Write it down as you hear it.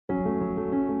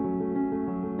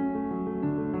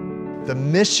The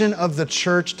mission of the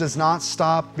church does not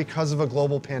stop because of a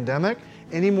global pandemic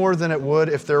any more than it would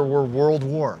if there were world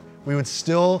war. We would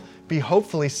still be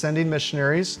hopefully sending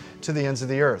missionaries to the ends of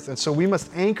the earth. And so we must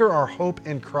anchor our hope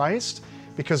in Christ,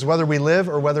 because whether we live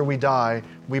or whether we die,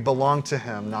 we belong to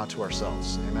Him, not to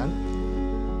ourselves. Amen?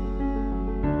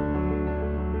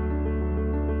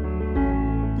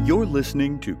 You're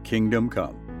listening to Kingdom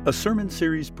Come, a sermon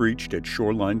series preached at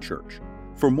Shoreline Church.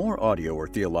 For more audio or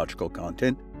theological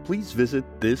content, please visit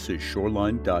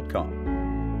thisisshoreline.com.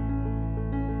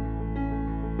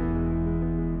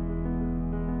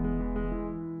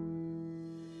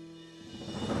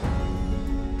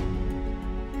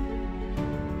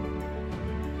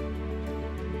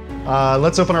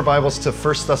 Let's open our Bibles to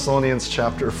 1 Thessalonians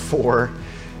chapter 4,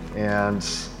 and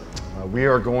we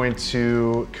are going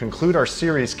to conclude our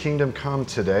series, Kingdom Come,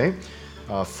 today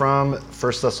from 1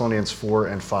 Thessalonians 4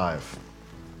 and 5.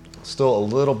 Still a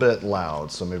little bit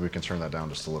loud, so maybe we can turn that down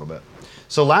just a little bit.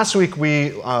 So last week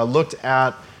we looked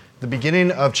at the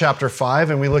beginning of chapter 5,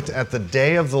 and we looked at the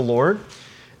day of the Lord,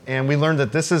 and we learned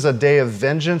that this is a day of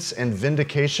vengeance and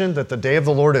vindication, that the day of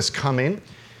the Lord is coming.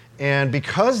 And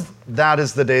because that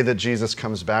is the day that Jesus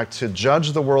comes back to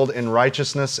judge the world in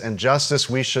righteousness and justice,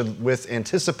 we should, with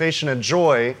anticipation and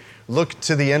joy, look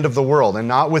to the end of the world, and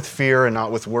not with fear and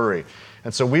not with worry.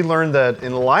 And so we learned that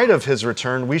in light of His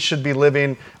return, we should be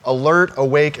living alert,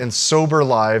 awake, and sober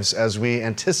lives as we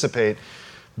anticipate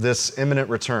this imminent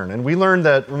return. And we learned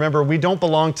that, remember, we don't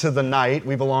belong to the night,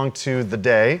 we belong to the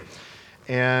day.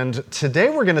 And today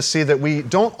we're going to see that we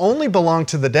don't only belong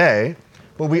to the day,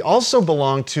 but we also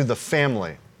belong to the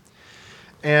family.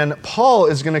 And Paul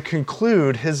is going to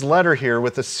conclude his letter here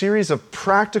with a series of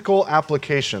practical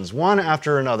applications, one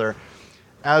after another,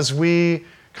 as we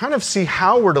kind of see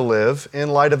how we're to live in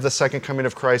light of the second coming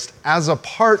of Christ as a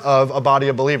part of a body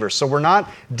of believers. So we're not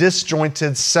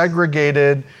disjointed,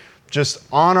 segregated, just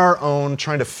on our own,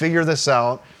 trying to figure this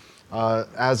out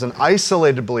as an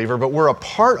isolated believer, but we're a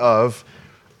part of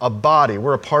a body.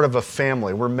 We're a part of a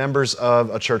family. We're members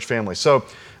of a church family. So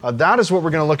that is what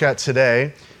we're going to look at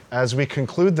today as we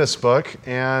conclude this book.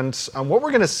 And what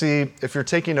we're going to see, if you're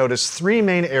taking note, is three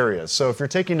main areas. So if you're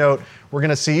taking note, we're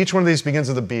going to see each one of these begins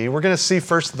with a B. We're going to see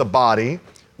first the body.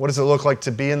 What does it look like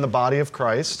to be in the body of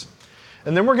Christ?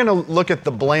 And then we're going to look at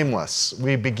the blameless.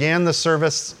 We began the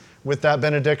service with that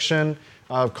benediction,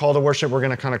 call to worship. We're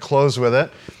going to kind of close with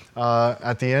it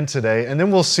at the end today. And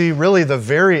then we'll see really the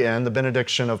very end, the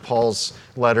benediction of Paul's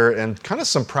letter, and kind of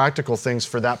some practical things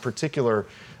for that particular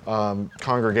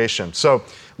congregation. So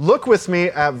look with me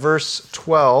at verse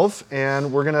 12,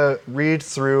 and we're going to read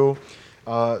through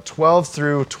 12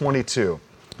 through 22.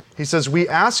 He says, "We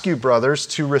ask you, brothers,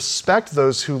 to respect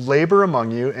those who labor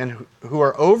among you and who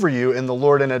are over you in the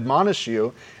Lord and admonish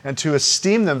you, and to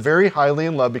esteem them very highly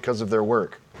in love because of their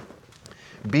work.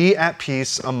 Be at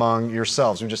peace among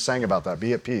yourselves." We just sang about that.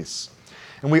 Be at peace.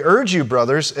 "And we urge you,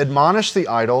 brothers, admonish the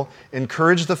idle,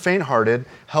 encourage the faint-hearted,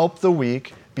 help the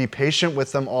weak, be patient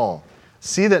with them all.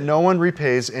 See that no one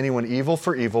repays anyone evil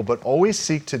for evil, but always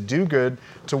seek to do good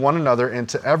to one another and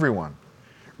to everyone.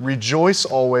 Rejoice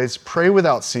always, pray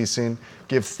without ceasing,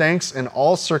 give thanks in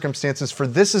all circumstances, for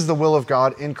this is the will of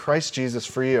God in Christ Jesus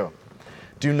for you.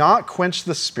 Do not quench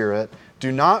the spirit,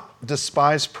 do not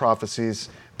despise prophecies,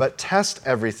 but test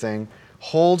everything,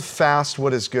 hold fast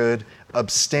what is good,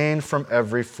 abstain from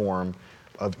every form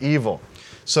of evil."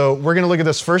 So we're going to look at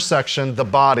this first section, the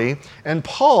body, and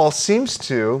Paul seems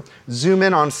to zoom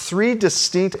in on three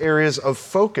distinct areas of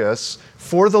focus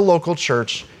for the local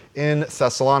church in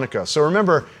Thessalonica. So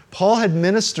remember, Paul had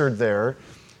ministered there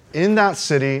in that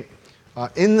city,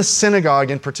 in the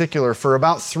synagogue in particular, for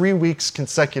about 3 weeks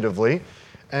consecutively.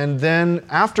 And then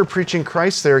after preaching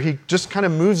Christ there, he just kind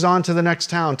of moves on to the next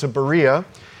town, to Berea.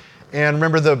 And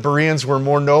remember, the Bereans were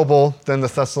more noble than the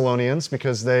Thessalonians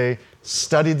because they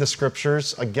studied the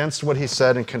scriptures against what he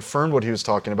said and confirmed what he was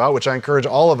talking about, which I encourage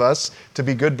all of us to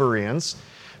be good Bereans.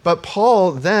 But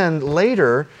Paul then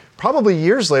later, probably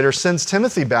years later, sends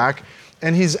Timothy back,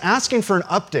 and he's asking for an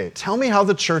update. Tell me how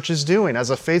the church is doing.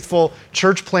 As a faithful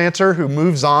church planter who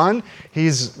moves on,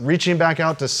 he's reaching back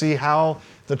out to see how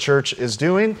the church is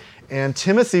doing. And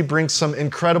Timothy brings some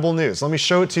incredible news. Let me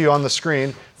show it to you on the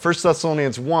screen. 1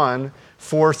 Thessalonians 1,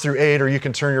 4 through 8, or you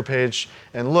can turn your page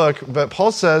and look. But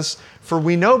Paul says, "For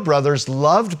we know, brothers,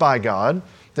 loved by God,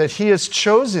 that He has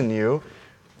chosen you."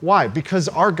 Why? Because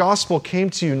our gospel came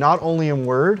to you not only in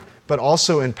word, but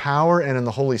also in power and in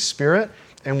the Holy Spirit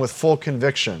and with full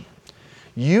conviction.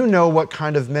 You know what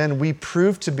kind of men we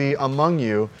proved to be among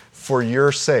you for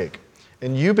your sake.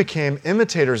 And you became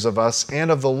imitators of us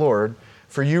and of the Lord,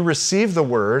 for you received the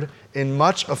word in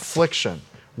much affliction,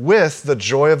 with the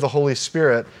joy of the Holy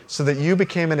Spirit, so that you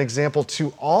became an example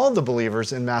to all the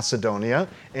believers in Macedonia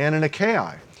and in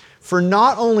Achaia. For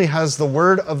not only has the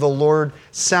word of the Lord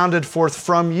sounded forth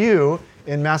from you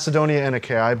in Macedonia and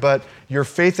Achaia, but your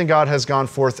faith in God has gone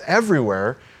forth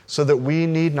everywhere, so that we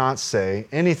need not say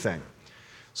anything.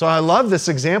 So I love this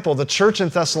example. The church in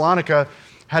Thessalonica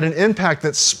had an impact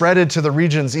that spreaded to the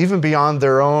regions even beyond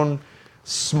their own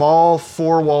small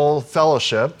four-wall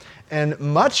fellowship. And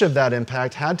much of that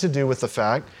impact had to do with the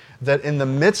fact that in the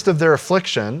midst of their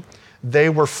affliction, they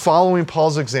were following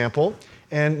Paul's example.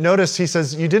 And notice he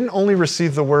says, you didn't only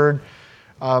receive the word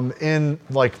in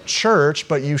like church,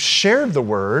 but you shared the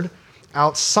word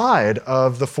outside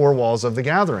of the four walls of the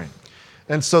gathering.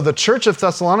 And so the church of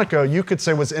Thessalonica, you could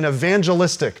say, was an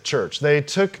evangelistic church. They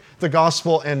took the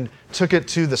gospel and took it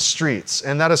to the streets.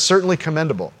 And that is certainly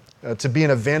commendable, to be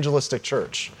an evangelistic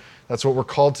church. That's what we're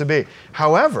called to be.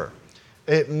 However,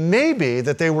 it may be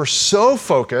that they were so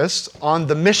focused on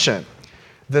the mission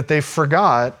that they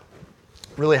forgot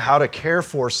really how to care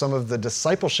for some of the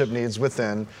discipleship needs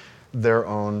within their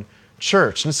own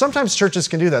church. And sometimes churches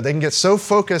can do that. They can get so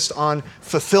focused on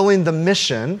fulfilling the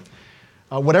mission,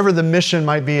 whatever the mission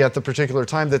might be at the particular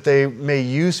time, that they may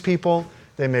use people,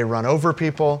 they may run over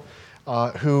people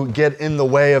who get in the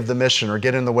way of the mission or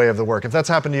get in the way of the work. If that's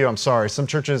happened to you, I'm sorry. Some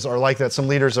churches are like that. Some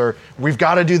leaders are, we've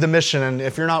got to do the mission, and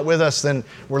if you're not with us, then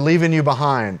we're leaving you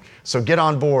behind. So get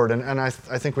on board. And I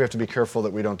think we have to be careful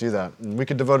that we don't do that. And we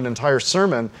could devote an entire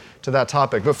sermon to that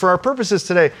topic. But for our purposes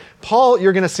today, Paul,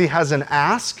 you're going to see, has an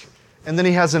ask, and then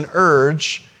he has an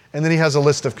urge, and then he has a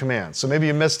list of commands. So maybe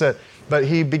you missed it, but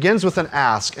he begins with an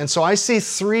ask. And so I see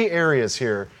three areas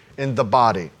here in the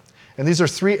body. And these are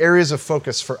three areas of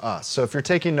focus for us. So if you're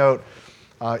taking note,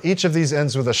 each of these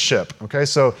ends with a ship. Okay,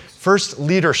 so first,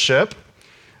 leadership.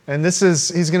 And this is,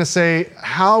 he's going to say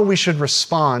how we should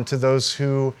respond to those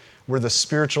who were the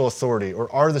spiritual authority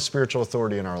or are the spiritual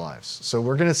authority in our lives. So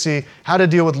we're going to see how to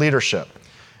deal with leadership.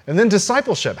 And then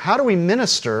discipleship. How do we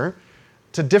minister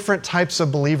to different types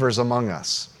of believers among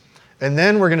us? And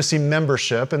then we're going to see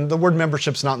membership, and the word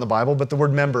membership's not in the Bible, but the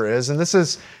word member is, and this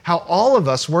is how all of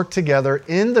us work together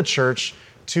in the church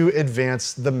to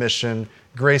advance the mission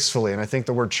gracefully. And I think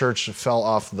the word church fell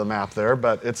off the map there,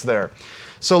 but it's there.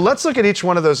 So let's look at each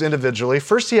one of those individually.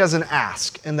 First, he has an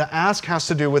ask, and the ask has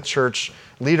to do with church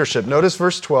leadership. Notice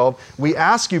verse 12, we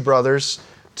ask you, brothers,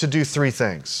 to do three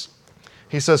things.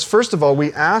 He says, first of all,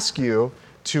 we ask you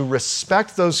to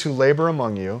respect those who labor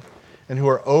among you, and who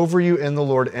are over you in the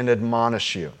Lord and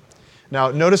admonish you.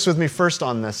 Now, notice with me first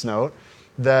on this note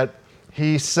that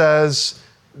he says,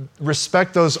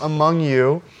 respect those among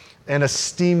you and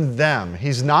esteem them.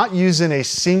 He's not using a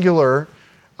singular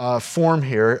form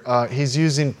here. He's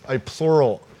using a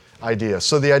plural idea.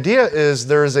 So the idea is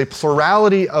there is a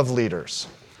plurality of leaders,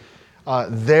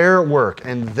 their work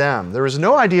and them. There was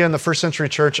no idea in the first century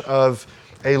church of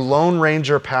a lone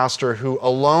ranger pastor who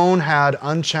alone had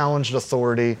unchallenged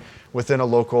authority within a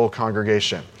local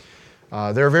congregation.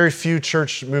 There are very few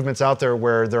church movements out there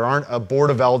where there aren't a board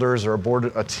of elders or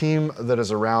a team that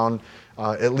is around,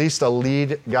 at least a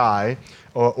lead guy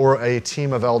or a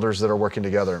team of elders that are working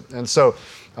together. And so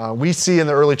we see in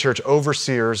the early church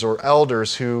overseers or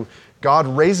elders who God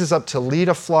raises up to lead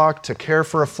a flock, to care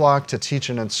for a flock, to teach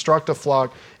and instruct a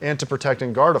flock, and to protect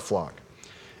and guard a flock.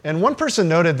 And one person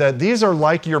noted that these are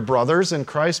like your brothers in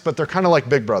Christ, but they're kind of like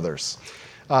big brothers.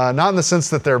 Not in the sense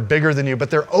that they're bigger than you, but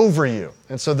they're over you.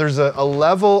 And so there's a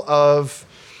level of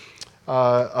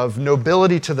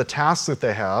nobility to the task that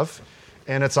they have,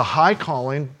 and it's a high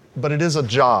calling, but it is a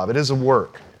job, it is a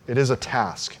work, it is a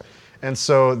task. And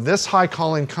so this high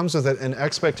calling comes with it an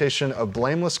expectation of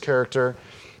blameless character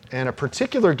and a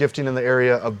particular gifting in the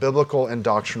area of biblical and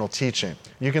doctrinal teaching.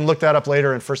 You can look that up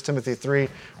later in 1 Timothy 3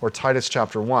 or Titus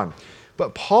chapter 1.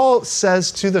 But Paul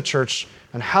says to the church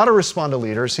on how to respond to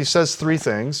leaders, he says three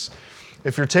things.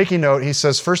 If you're taking note, he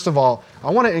says, first of all, I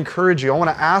want to encourage you, I want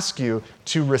to ask you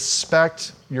to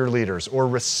respect your leaders or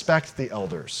respect the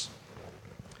elders.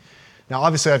 Now,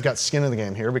 obviously, I've got skin in the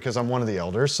game here because I'm one of the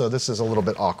elders, so this is a little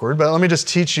bit awkward, but let me just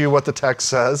teach you what the text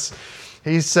says.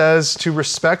 He says to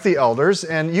respect the elders,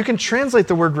 and you can translate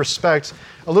the word respect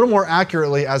a little more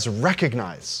accurately as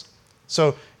recognize.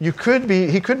 So he could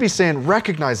be saying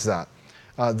recognize that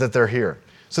they're here.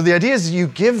 So the idea is you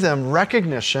give them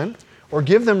recognition or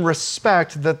give them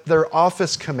respect that their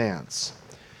office commands.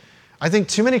 I think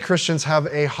too many Christians have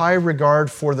a high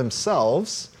regard for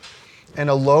themselves and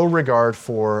a low regard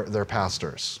for their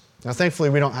pastors. Now, thankfully,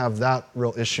 we don't have that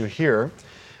real issue here,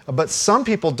 but some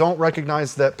people don't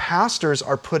recognize that pastors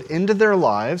are put into their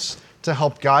lives to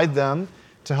help guide them,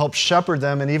 to help shepherd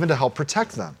them, and even to help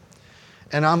protect them.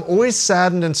 And I'm always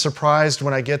saddened and surprised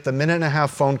when I get the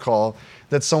minute-and-a-half phone call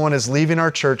that someone is leaving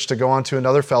our church to go on to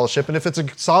another fellowship. And if it's a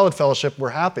solid fellowship, we're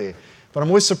happy. But I'm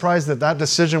always surprised that that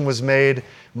decision was made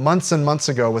months and months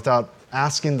ago without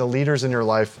asking the leaders in your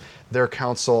life their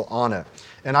counsel on it.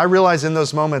 And I realize in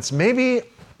those moments, maybe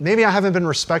I haven't been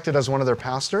respected as one of their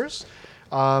pastors,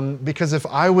 because if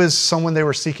I was someone they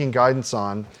were seeking guidance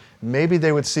on, maybe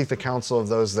they would seek the counsel of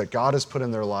those that God has put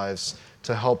in their lives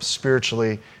to help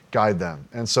spiritually guide them.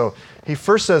 And so he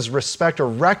first says respect or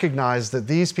recognize that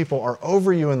these people are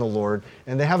over you in the Lord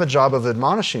and they have a job of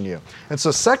admonishing you. And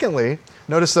so secondly,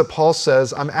 notice that Paul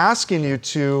says, I'm asking you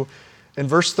to, in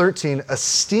verse 13,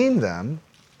 esteem them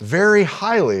very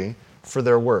highly for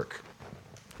their work.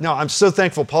 Now, I'm so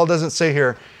thankful Paul doesn't say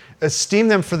here, esteem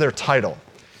them for their title,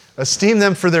 esteem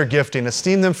them for their gifting,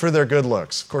 esteem them for their good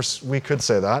looks. Of course, we could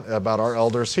say that about our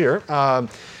elders here.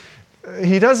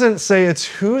 He doesn't say it's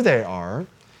who they are,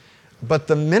 but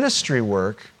the ministry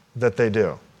work that they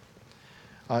do.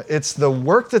 It's the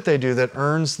work that they do that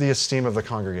earns the esteem of the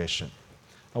congregation.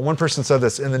 One person said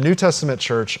this, in the New Testament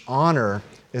church, honor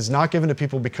is not given to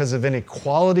people because of any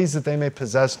qualities that they may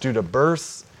possess due to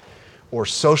birth or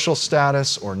social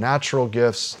status or natural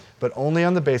gifts, but only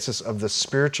on the basis of the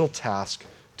spiritual task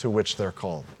to which they're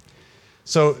called.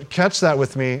 So catch that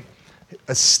with me.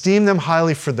 Esteem them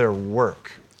highly for their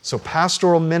work. So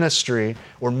pastoral ministry,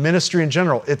 or ministry in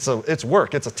general, it's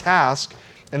work, it's a task,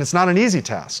 and it's not an easy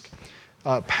task.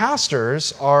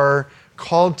 Pastors are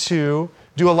called to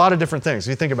do a lot of different things.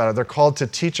 If you think about it, they're called to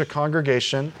teach a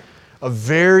congregation of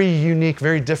very unique,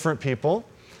 very different people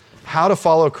how to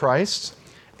follow Christ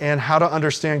and how to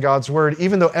understand God's word,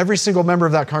 even though every single member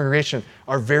of that congregation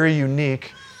are very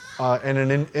unique and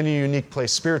in a unique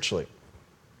place spiritually.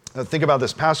 Think about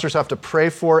this. Pastors have to pray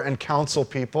for and counsel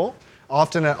people,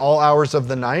 often at all hours of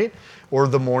the night or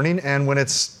the morning and when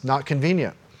it's not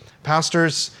convenient.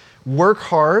 Pastors work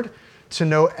hard to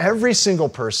know every single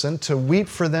person, to weep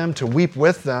for them, to weep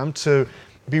with them, to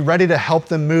be ready to help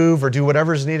them move or do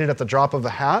whatever is needed at the drop of a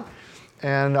hat.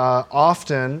 And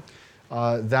often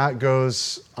that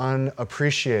goes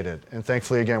unappreciated. And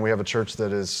thankfully, again, we have a church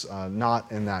that is not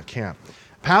in that camp.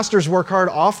 Pastors work hard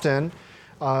often,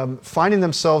 finding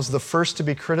themselves the first to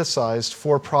be criticized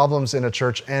for problems in a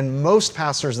church. And most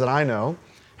pastors that I know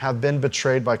have been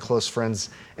betrayed by close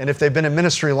friends. And if they've been in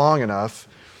ministry long enough,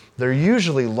 they're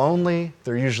usually lonely,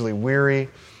 they're usually weary,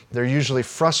 they're usually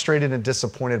frustrated and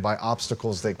disappointed by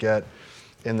obstacles that get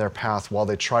in their path while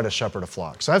they try to shepherd a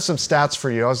flock. So I have some stats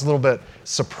for you. I was a little bit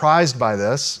surprised by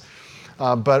this,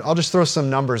 but I'll just throw some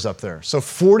numbers up there. So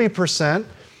 40%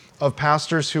 of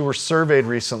pastors who were surveyed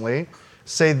recently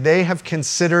say they have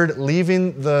considered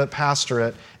leaving the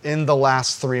pastorate in the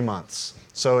last 3 months.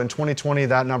 So in 2020,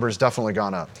 that number has definitely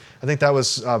gone up. I think that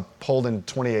was polled in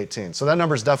 2018. So that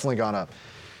number's definitely gone up.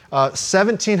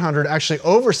 1,700, actually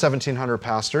over 1,700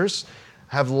 pastors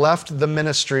have left the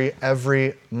ministry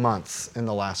every month in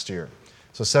the last year.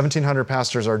 So 1,700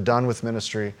 pastors are done with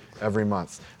ministry every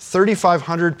month.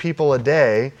 3,500 people a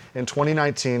day in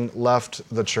 2019 left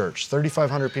the church.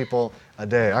 3,500 people a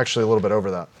day, actually a little bit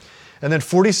over that. And then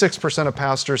 46% of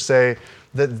pastors say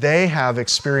that they have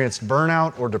experienced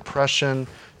burnout or depression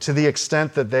to the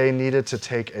extent that they needed to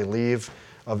take a leave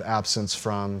of absence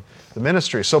from the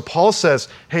ministry. So Paul says,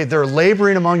 hey, they're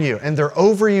laboring among you and they're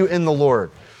over you in the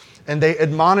Lord and they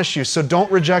admonish you. So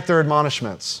don't reject their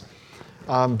admonishments.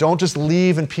 Don't just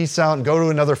leave and peace out and go to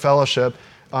another fellowship.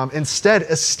 Instead,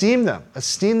 esteem them.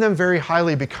 Esteem them very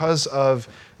highly because of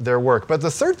their work. But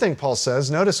the third thing Paul says,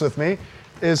 notice with me,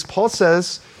 is Paul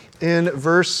says in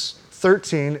verse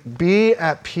 13, be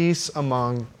at peace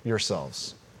among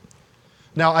yourselves.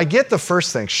 Now, I get the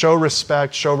first thing, show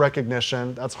respect, show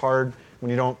recognition. That's hard when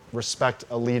you don't respect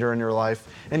a leader in your life.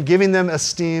 And giving them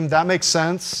esteem, that makes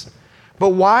sense. But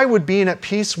why would being at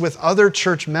peace with other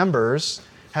church members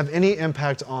have any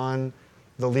impact on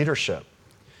the leadership?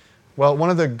 Well, one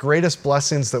of the greatest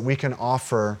blessings that we can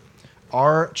offer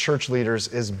our church leaders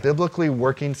is biblically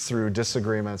working through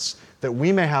disagreements that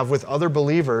we may have with other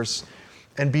believers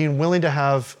and being willing to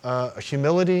have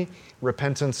humility,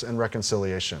 repentance, and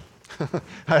reconciliation.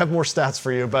 I have more stats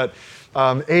for you, but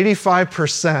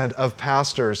 85% of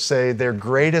pastors say their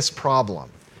greatest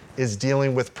problem is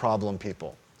dealing with problem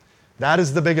people. That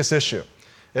is the biggest issue.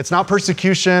 It's not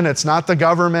persecution, it's not the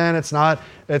government, it's not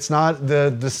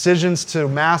the decisions to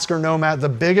mask or no mask. The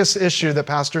biggest issue that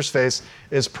pastors face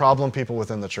is problem people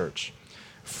within the church.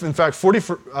 In fact,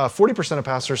 40% of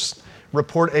pastors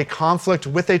report a conflict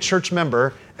with a church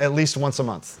member at least once a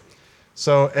month.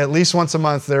 So at least once a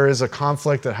month, there is a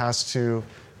conflict that has to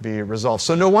be resolved.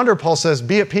 So no wonder Paul says,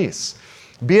 be at peace.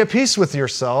 Be at peace with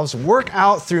yourselves. Work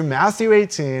out through Matthew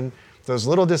 18 those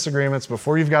little disagreements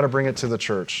before you've got to bring it to the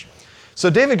church. So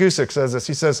David Gusick says this.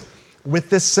 He says, with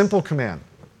this simple command,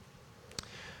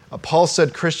 Paul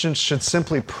said Christians should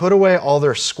simply put away all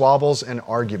their squabbles and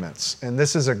arguments. And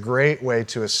this is a great way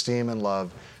to esteem and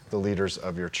love the leaders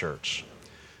of your church.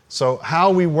 So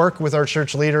how we work with our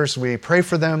church leaders, we pray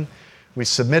for them, we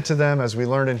submit to them, as we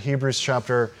learned in Hebrews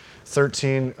chapter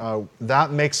 13.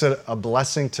 That makes it a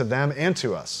blessing to them and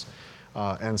to us.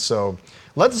 And so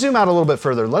let's zoom out a little bit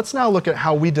further. Let's now look at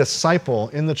how we disciple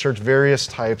in the church various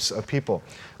types of people.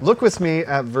 Look with me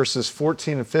at verses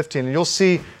 14 and 15, and you'll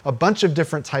see a bunch of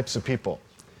different types of people.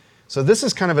 So this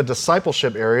is kind of a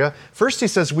discipleship area. First he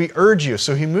says, we urge you.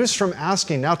 So he moves from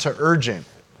asking now to urging.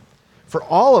 For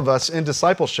all of us in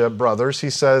discipleship, brothers, he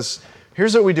says,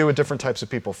 here's what we do with different types of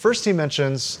people. First he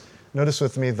mentions, notice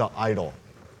with me, the idle.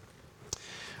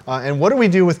 And what do we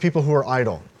do with people who are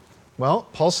idle? Well,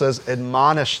 Paul says,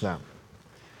 admonish them.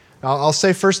 Now, I'll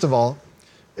say first of all,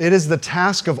 it is the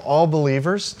task of all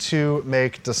believers to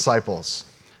make disciples.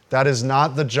 That is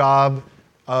not the job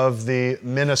of the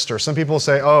minister. Some people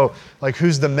say, oh, like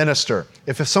who's the minister?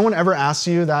 If someone ever asks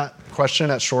you that question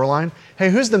at Shoreline, hey,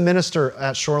 who's the minister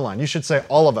at Shoreline? You should say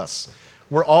all of us.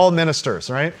 We're all ministers,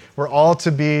 right? We're all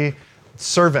to be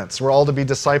servants. We're all to be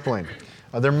discipling.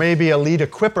 There may be a lead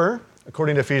equipper,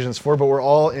 according to Ephesians 4, but we're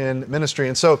all in ministry.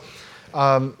 And so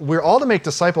we're all to make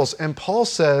disciples. And Paul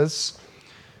says,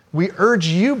 we urge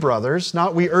you, brothers,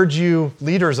 not we urge you,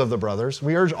 leaders of the brothers.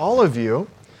 We urge all of you.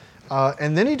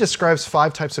 And then he describes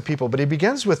 5 types of people, but he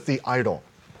begins with the idle.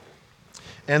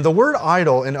 And the word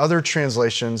idle in other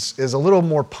translations is a little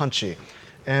more punchy.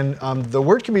 And the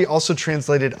word can be also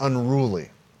translated unruly.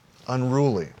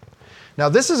 Unruly. Now,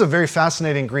 this is a very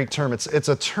fascinating Greek term. It's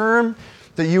a term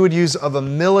that you would use of a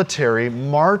military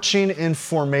marching in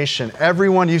formation.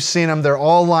 Everyone, you've seen them, they're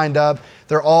all lined up.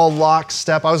 They're all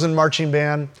lockstep. I was in marching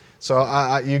band.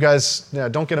 So you guys,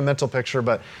 don't get a mental picture,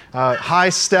 but high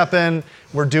stepping,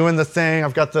 we're doing the thing.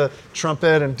 I've got the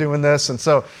trumpet and doing this. And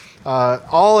so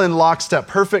all in lockstep,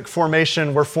 perfect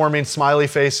formation. We're forming smiley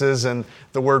faces and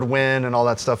the word win and all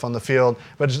that stuff on the field.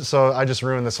 But so I just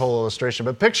ruined this whole illustration.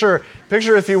 But picture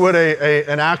if you would,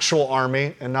 an actual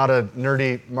army and not a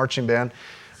nerdy marching band.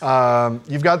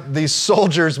 You've got these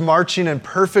soldiers marching in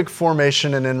perfect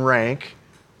formation and in rank.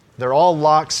 They're all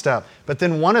lockstep. But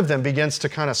then one of them begins to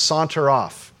kind of saunter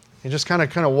off. He just kind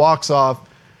of walks off,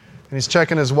 and he's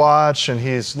checking his watch, and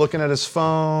he's looking at his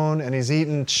phone, and he's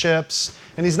eating chips,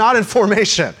 and he's not in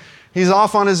formation. He's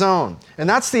off on his own. And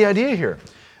that's the idea here.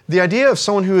 The idea of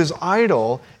someone who is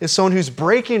idle is someone who's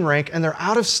breaking rank, and they're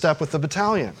out of step with the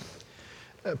battalion.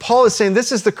 Paul is saying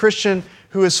this is the Christian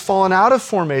who has fallen out of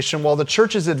formation while the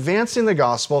church is advancing the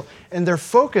gospel, and their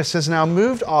focus has now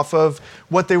moved off of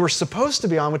what they were supposed to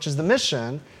be on, which is the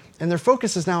mission, and their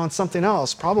focus is now on something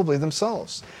else, probably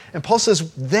themselves. And Paul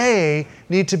says they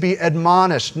need to be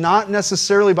admonished, not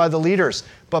necessarily by the leaders,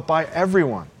 but by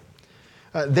everyone.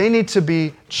 They need to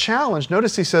be challenged.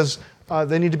 Notice he says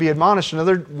they need to be admonished.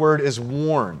 Another word is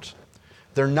warned.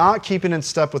 They're not keeping in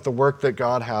step with the work that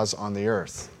God has on the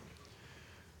earth.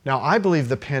 Now, I believe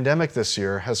the pandemic this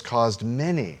year has caused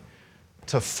many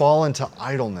to fall into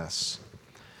idleness.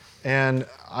 And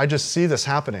I just see this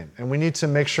happening. And we need to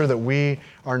make sure that we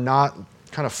are not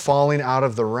kind of falling out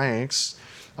of the ranks,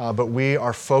 but we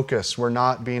are focused. We're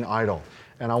not being idle.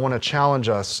 And I want to challenge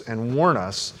us and warn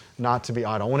us not to be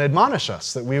idle. I want to admonish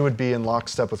us that we would be in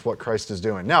lockstep with what Christ is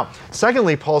doing. Now,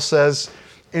 secondly, Paul says,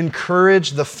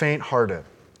 encourage the faint-hearted.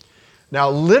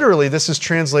 Now, literally, this is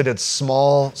translated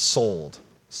small-souled.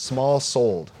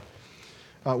 Small-souled.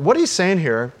 What he's saying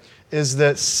here is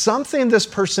that something this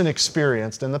person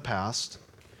experienced in the past,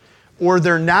 or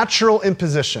their natural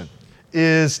imposition,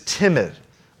 is timid,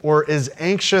 or is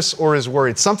anxious, or is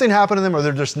worried. Something happened to them, or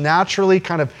they're just naturally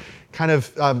kind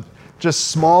of just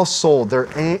small-souled. They're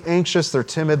anxious, they're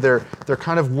timid, they're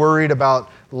kind of worried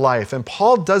about life. And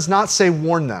Paul does not say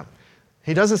warn them.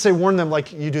 He doesn't say warn them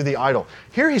like you do the idle.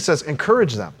 Here he says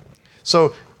encourage them.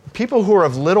 So people who are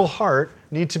of little heart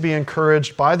need to be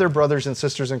encouraged by their brothers and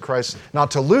sisters in Christ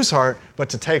not to lose heart, but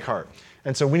to take heart.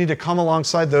 And so we need to come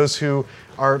alongside those who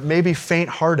are maybe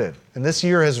faint-hearted, and this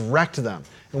year has wrecked them.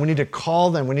 And we need to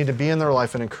call them, we need to be in their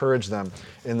life and encourage them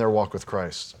in their walk with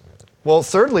Christ. Well,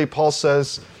 thirdly, Paul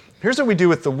says, here's what we do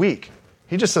with the weak.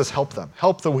 He just says help them,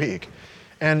 help the weak.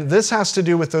 And this has to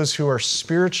do with those who are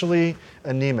spiritually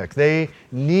anemic. They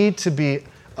need to be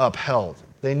upheld.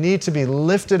 They need to be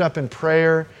lifted up in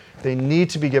prayer. They need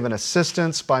to be given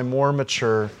assistance by more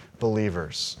mature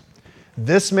believers.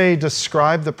 This may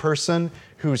describe the person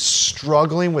who's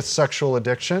struggling with sexual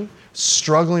addiction,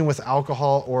 struggling with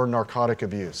alcohol or narcotic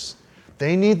abuse.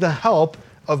 They need the help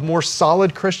of more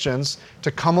solid Christians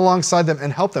to come alongside them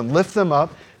and help them, lift them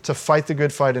up to fight the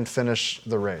good fight and finish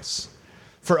the race.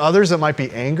 For others, it might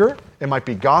be anger, it might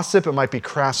be gossip, it might be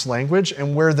crass language,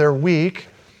 and where they're weak,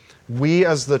 we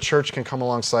as the church can come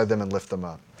alongside them and lift them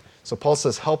up. So Paul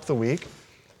says, help the weak.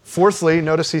 Fourthly,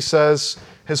 notice he says,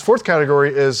 his fourth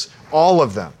category is all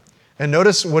of them. And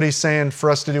notice what he's saying for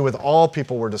us to do with all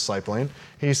people we're discipling.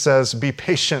 He says, be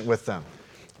patient with them,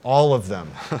 all of them.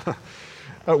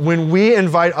 When we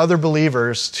invite other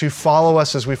believers to follow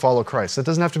us as we follow Christ, it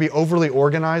doesn't have to be overly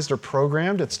organized or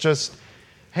programmed. It's just,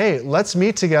 hey, let's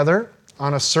meet together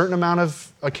on a certain amount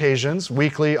of occasions,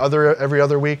 weekly, every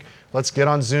other week. Let's get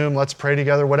on Zoom, let's pray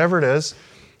together, whatever it is,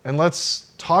 and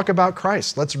let's talk about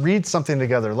Christ. Let's read something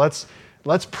together. Let's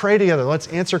pray together. Let's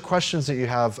answer questions that you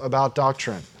have about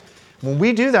doctrine. When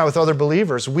we do that with other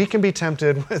believers, we can be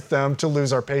tempted with them to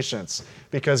lose our patience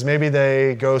because maybe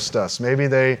they ghost us. Maybe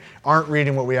they aren't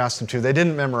reading what we asked them to. They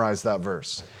didn't memorize that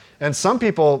verse. And some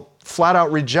people flat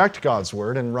out reject God's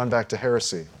word and run back to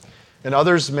heresy. And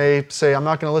others may say, I'm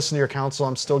not going to listen to your counsel.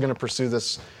 I'm still going to pursue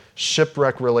this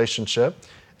shipwreck relationship.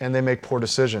 And they make poor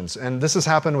decisions. And this has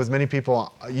happened with many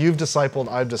people. You've discipled,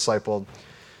 I've discipled.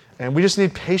 And we just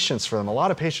need patience for them, a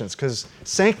lot of patience, because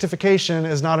sanctification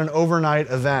is not an overnight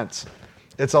event.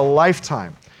 It's a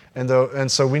lifetime.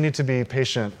 And so we need to be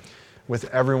patient with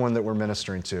everyone that we're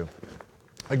ministering to.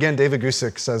 Again, David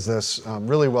Gusick says this,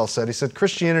 really well said. He said,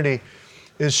 Christianity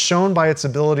is shown by its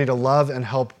ability to love and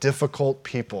help difficult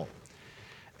people.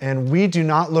 And we do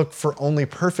not look for only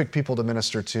perfect people to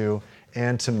minister to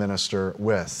and to minister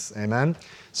with. Amen?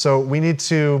 So we need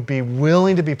to be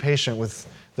willing to be patient with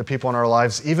the people in our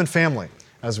lives, even family,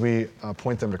 as we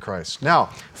point them to Christ. Now,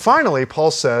 finally,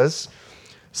 Paul says,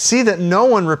 see that no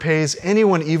one repays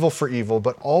anyone evil for evil,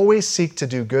 but always seek to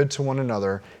do good to one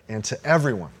another and to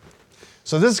everyone.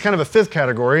 So this is kind of a fifth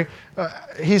category.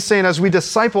 He's saying as we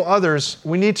disciple others,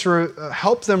 we need to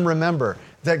help them remember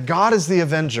that God is the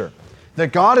avenger,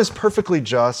 that God is perfectly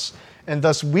just, and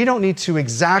thus we don't need to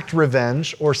exact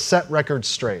revenge or set records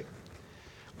straight.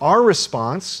 Our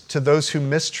response to those who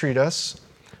mistreat us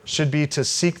should be to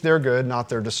seek their good, not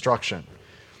their destruction.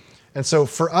 And so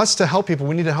for us to help people,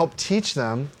 we need to help teach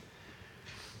them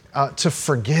to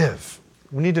forgive.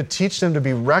 We need to teach them to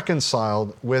be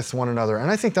reconciled with one another. And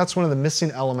I think that's one of the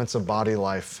missing elements of body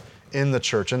life in the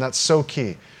church, and that's so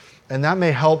key. And that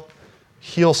may help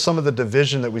heal some of the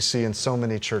division that we see in so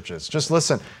many churches. Just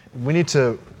listen, we need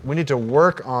to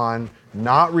work on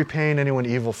not repaying anyone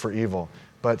evil for evil,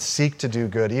 but seek to do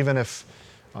good. Even if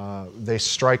they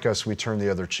strike us, we turn the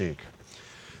other cheek.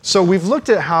 So we've looked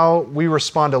at how we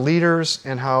respond to leaders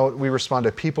and how we respond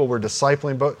to people we're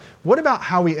discipling, but what about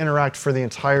how we interact for the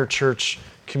entire church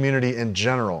community in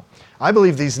general? I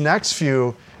believe these next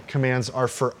few commands are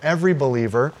for every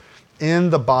believer in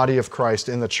the body of Christ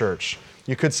in the church.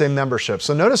 You could say membership.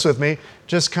 So notice with me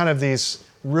just kind of these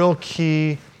real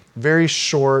key, very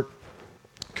short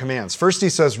commands. First he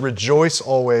says, rejoice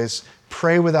always,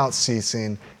 pray without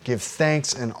ceasing, give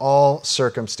thanks in all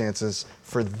circumstances,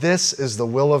 for this is the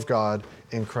will of God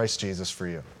in Christ Jesus for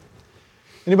you.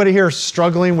 Anybody here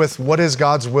struggling with what is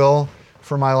God's will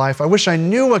for my life? I wish I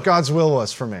knew what God's will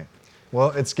was for me. Well,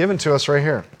 it's given to us right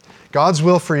here. God's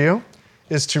will for you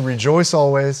is to rejoice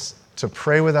always, to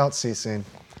pray without ceasing,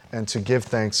 and to give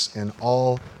thanks in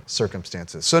all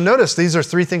circumstances. So notice these are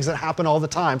three things that happen all the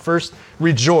time. First,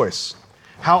 rejoice.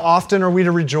 How often are we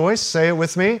to rejoice? Say it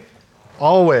with me.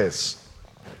 Always.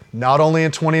 Not only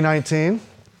in 2019,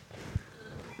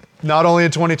 not only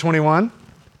in 2021,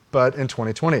 but in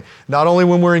 2020. Not only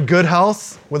when we're in good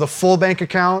health with a full bank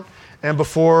account and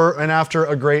before and after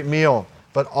a great meal,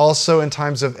 but also in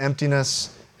times of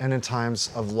emptiness and in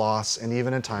times of loss and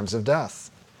even in times of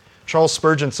death. Charles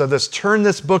Spurgeon said this, turn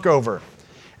this book over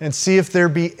and see if there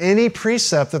be any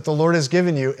precept that the Lord has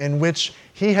given you in which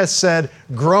he has said,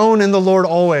 groan in the Lord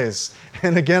always.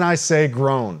 And again, I say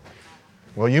groan.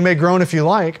 Well, you may groan if you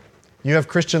like. You have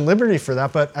Christian liberty for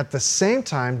that, but at the same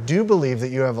time, do believe that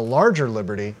you have a larger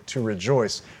liberty to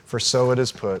rejoice, for so it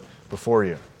is put before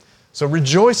you. So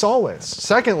rejoice always.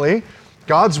 Secondly,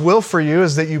 God's will for you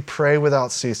is that you pray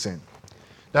without ceasing.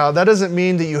 Now, that doesn't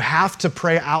mean that you have to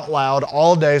pray out loud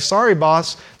all day. Sorry,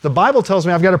 boss, the Bible tells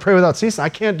me I've got to pray without ceasing. I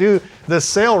can't do this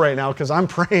sale right now because I'm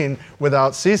praying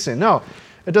without ceasing. No,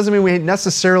 it doesn't mean we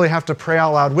necessarily have to pray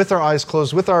out loud with our eyes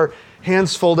closed, with our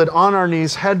hands folded, on our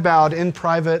knees, head bowed, in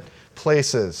private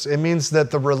places. It means that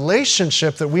the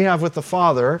relationship that we have with the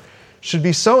Father should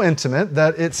be so intimate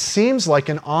that it seems like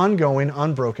an ongoing,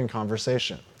 unbroken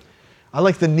conversation. I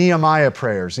like the Nehemiah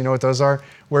prayers. You know what those are?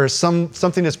 Where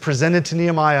something is presented to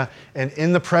Nehemiah, and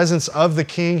in the presence of the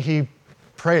king, he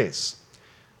prays.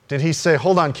 Did he say,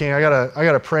 hold on, king, I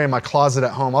gotta pray in my closet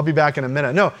at home. I'll be back in a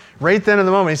minute. No, right then in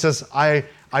the moment, he says, I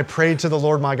prayed to the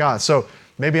Lord my God. So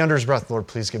maybe under his breath, Lord,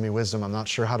 please give me wisdom. I'm not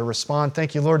sure how to respond.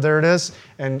 Thank you, Lord, there it is.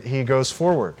 And he goes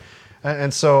forward.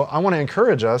 And so I want to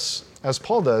encourage us, as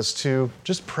Paul does, to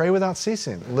just pray without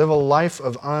ceasing. Live a life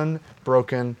of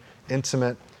unbroken,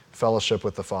 intimate fellowship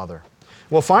with the Father.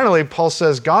 Well, finally, Paul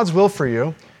says, God's will for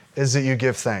you is that you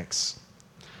give thanks.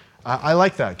 I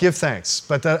like that, give thanks.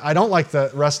 But I don't like the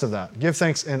rest of that. Give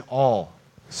thanks in all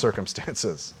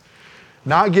circumstances.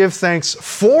 Not give thanks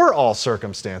for all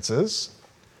circumstances,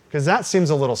 because that seems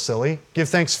a little silly. Give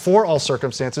thanks for all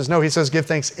circumstances. No, he says give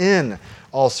thanks in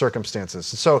all circumstances.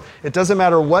 So it doesn't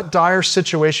matter what dire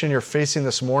situation you're facing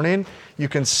this morning, you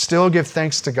can still give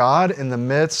thanks to God in the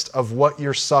midst of what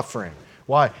you're suffering.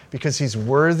 Why? Because he's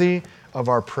worthy of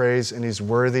our praise and he's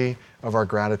worthy of our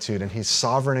gratitude and he's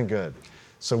sovereign and good.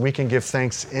 So we can give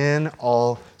thanks in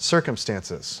all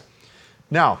circumstances.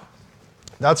 Now,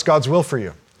 that's God's will for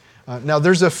you. Now,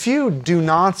 there's a few do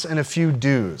nots and a few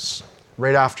do's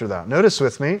right after that. Notice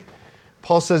with me,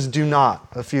 Paul says do not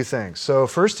a few things. So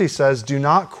first he says, do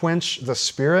not quench the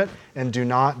spirit and do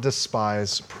not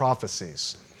despise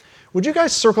prophecies. Would you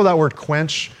guys circle that word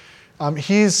quench?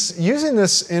 He's using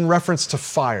this in reference to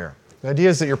fire. The idea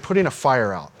is that you're putting a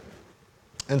fire out.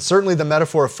 And certainly the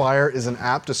metaphor of fire is an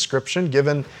apt description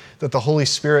given that the Holy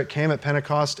Spirit came at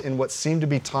Pentecost in what seemed to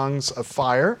be tongues of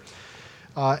fire.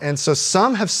 And so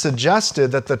some have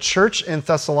suggested that the church in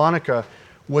Thessalonica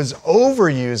was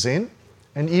overusing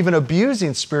and even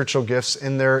abusing spiritual gifts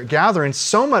in their gatherings,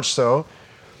 so much so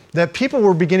that people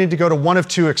were beginning to go to one of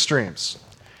two extremes.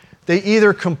 They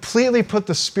either completely put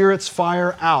the Spirit's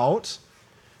fire out,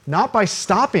 not by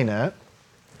stopping it,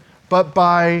 but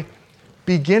by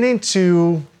beginning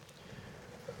to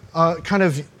kind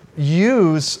of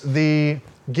use the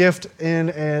gift in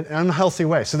an unhealthy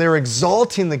way. So they were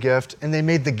exalting the gift and they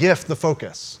made the gift the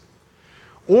focus.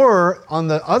 Or on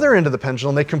the other end of the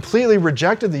pendulum, they completely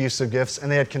rejected the use of gifts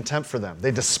and they had contempt for them.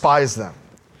 They despised them.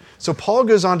 So Paul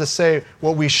goes on to say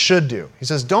what we should do. He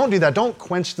says, don't do that. Don't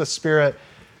quench the Spirit.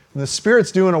 When the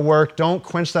Spirit's doing a work, don't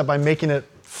quench that by making it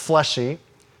fleshy.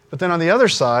 But then on the other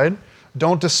side,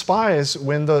 don't despise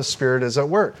when the Spirit is at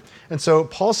work. And so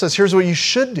Paul says, here's what you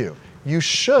should do. You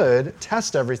should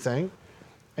test everything,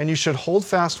 and you should hold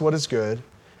fast what is good,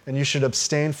 and you should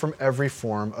abstain from every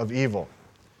form of evil.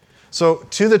 So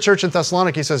to the church in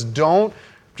Thessalonica, he says, don't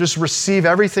just receive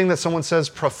everything that someone says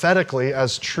prophetically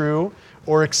as true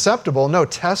or acceptable. No,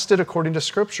 test it according to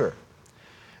Scripture.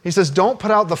 He says, don't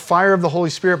put out the fire of the Holy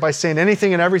Spirit by saying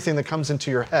anything and everything that comes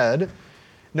into your head.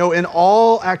 No, in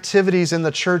all activities in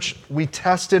the church, we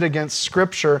test it against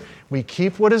Scripture. We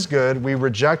keep what is good, we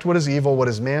reject what is evil, what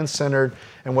is man-centered,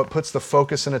 and what puts the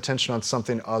focus and attention on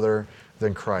something other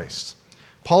than Christ.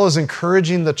 Paul is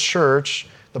encouraging the church,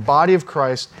 the body of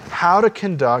Christ, how to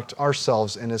conduct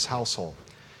ourselves in his household.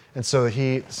 And so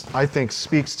he, I think,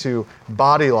 speaks to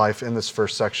body life in this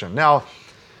first section. Now,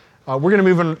 we're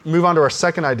going to move on to our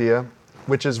second idea,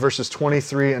 which is verses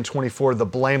 23 and 24, the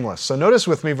blameless. So notice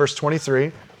with me verse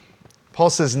 23. Paul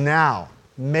says, now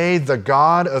may the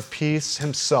God of peace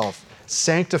himself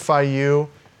sanctify you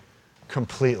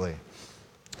completely.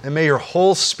 And may your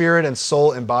whole spirit and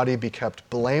soul and body be kept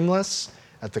blameless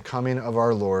at the coming of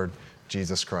our Lord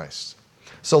Jesus Christ.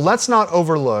 So let's not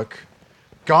overlook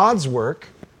God's work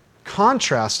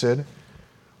contrasted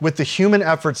with the human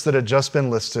efforts that had just been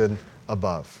listed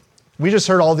above. We just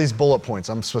heard all these bullet points.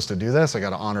 I'm supposed to do this. I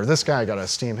got to honor this guy. I got to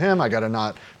esteem him. I got to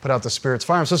not put out the Spirit's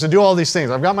fire. I'm supposed to do all these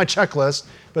things. I've got my checklist.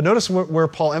 But notice where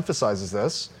Paul emphasizes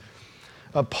this.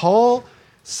 Paul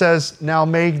says, now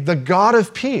may the God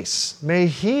of peace, may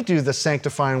he do the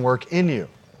sanctifying work in you.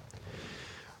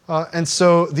 And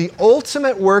so the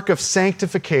ultimate work of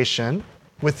sanctification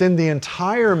within the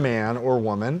entire man or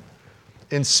woman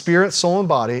in spirit, soul, and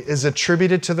body is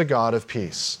attributed to the God of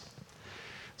peace.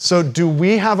 So do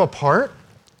we have a part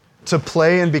to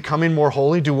play in becoming more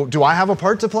holy? Do I have a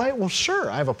part to play? Well, sure,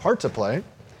 I have a part to play.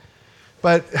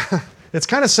 But it's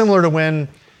kind of similar to when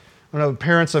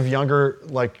parents of younger,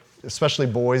 like especially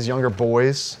boys, younger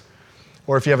boys,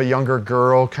 or if you have a younger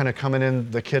girl kind of coming in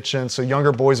the kitchen. So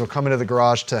younger boys will come into the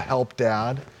garage to help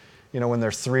dad, when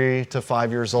they're 3 to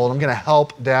 5 years old. I'm going to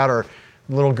help dad, or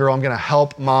little girl, I'm going to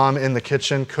help mom in the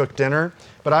kitchen cook dinner.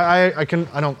 But I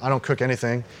don't cook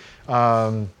anything.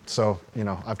 So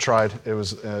I've tried. It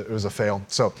was a fail.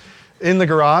 So in the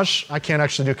garage, I can't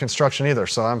actually do construction either,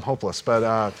 so I'm hopeless.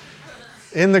 But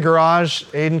in the garage,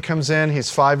 Aiden comes in, he's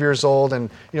 5 years old, and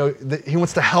he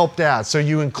wants to help dad. So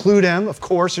you include him, of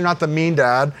course, you're not the mean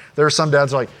dad. There are some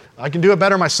dads like, I can do it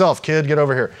better myself, kid, get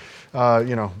over here.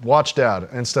 Watch dad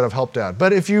instead of help dad.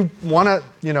 But if you want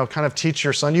to, kind of teach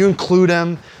your son, you include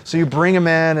him. So you bring him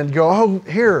in and go, oh,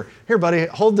 here, buddy,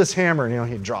 hold this hammer. And,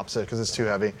 he drops it because it's too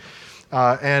heavy.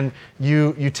 And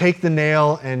you take the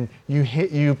nail and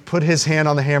you put his hand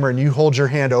on the hammer and you hold your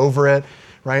hand over it,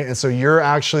 right? And so you're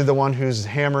actually the one who's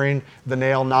hammering the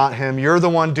nail, not him. You're the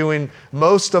one doing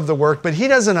most of the work, but he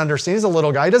doesn't understand. He's a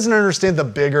little guy. He doesn't understand the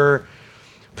bigger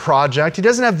project. He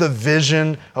doesn't have the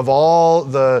vision of all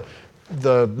the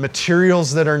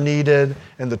materials that are needed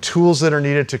and the tools that are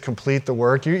needed to complete the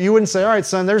work. You wouldn't say, all right,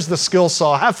 son, there's the skill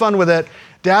saw. Have fun with it.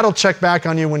 Dad will check back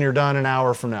on you when you're done an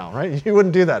hour from now, right? You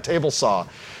wouldn't do that. Table saw.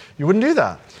 You wouldn't do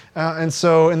that. And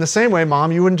so in the same way,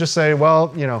 Mom, you wouldn't just say,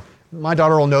 well, my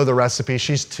daughter will know the recipe.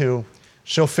 She's 2.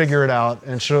 She'll figure it out,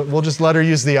 and we'll just let her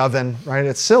use the oven, right?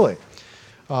 It's silly.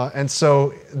 And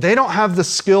so they don't have the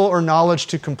skill or knowledge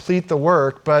to complete the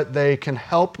work, but they can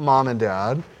help mom and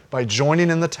dad by joining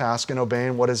in the task and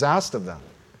obeying what is asked of them.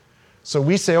 So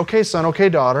we say, okay, son, okay,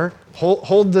 daughter,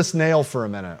 hold this nail for a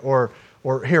minute, or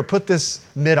here, put this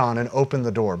mitt on and open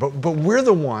the door. But we're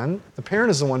the parent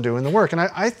is the one doing the work. And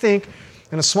I think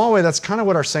in a small way, that's kind of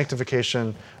what our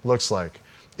sanctification looks like.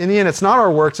 In the end, it's not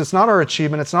our works, it's not our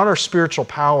achievement, it's not our spiritual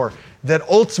power that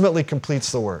ultimately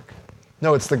completes the work.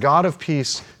 No, it's the God of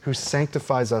peace who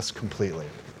sanctifies us completely.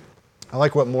 I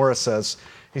like what Morris says.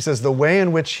 He says, the way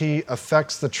in which he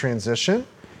affects the transition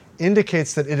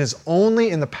indicates that it is only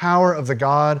in the power of the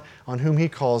God on whom he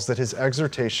calls that his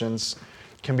exhortations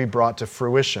can be brought to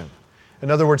fruition.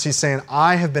 In other words, he's saying,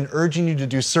 I have been urging you to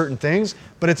do certain things,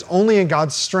 but it's only in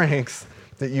God's strength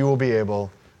that you will be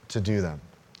able to do them.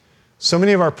 So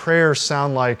many of our prayers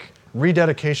sound like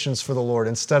rededications for the Lord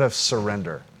instead of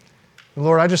surrender.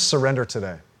 Lord, I just surrender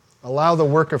today. Allow the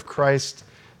work of Christ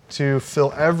to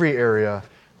fill every area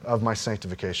of my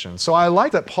sanctification. So I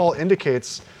like that Paul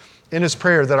indicates in his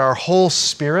prayer that our whole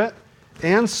spirit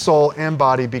and soul and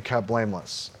body be kept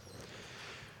blameless.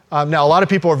 Now, a lot of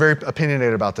people are very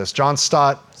opinionated about this. John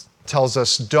Stott tells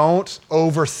us, don't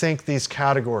overthink these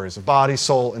categories of body,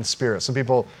 soul, and spirit. Some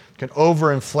people can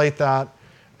overinflate that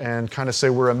and kind of say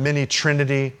we're a mini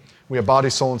trinity. We have body,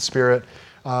 soul, and spirit.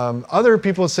 Other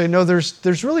people say, no,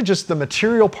 there's really just the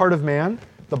material part of man,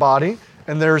 the body,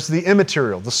 and there's the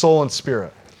immaterial, the soul and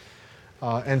spirit.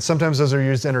 And sometimes those are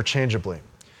used interchangeably.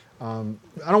 I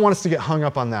don't want us to get hung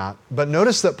up on that, but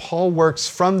notice that Paul works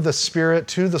from the spirit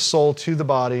to the soul to the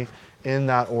body in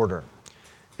that order.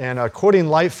 And quoting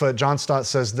Lightfoot, John Stott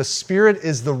says, the spirit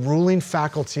is the ruling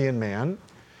faculty in man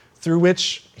through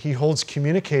which he holds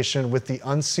communication with the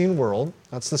unseen world.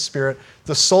 That's the spirit.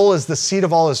 The soul is the seat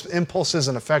of all his impulses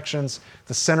and affections,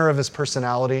 the center of his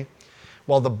personality,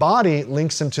 while the body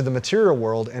links him to the material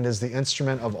world and is the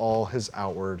instrument of all his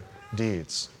outward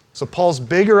deeds. So Paul's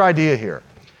bigger idea here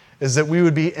is that we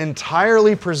would be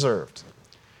entirely preserved,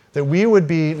 that we would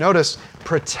be, notice,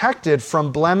 protected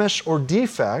from blemish or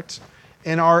defect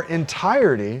in our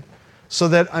entirety, so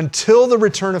that until the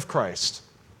return of Christ,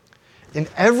 in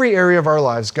every area of our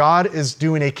lives, God is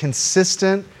doing a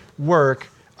consistent work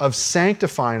of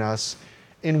sanctifying us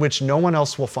in which no one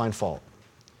else will find fault.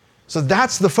 So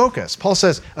that's the focus. Paul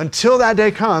says, until that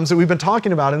day comes that we've been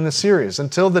talking about in this series,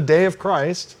 until the day of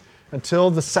Christ,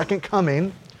 until the second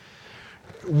coming,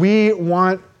 we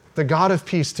want the God of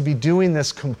peace to be doing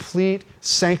this complete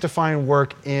sanctifying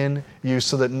work in you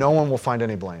so that no one will find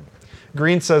any blame.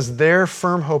 Green says their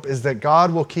firm hope is that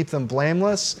God will keep them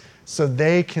blameless so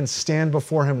they can stand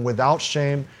before him without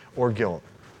shame or guilt.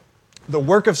 The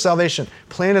work of salvation,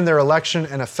 planned in their election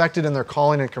and effected in their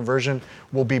calling and conversion,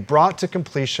 will be brought to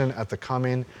completion at the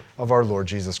coming of our Lord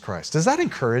Jesus Christ. Does that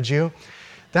encourage you?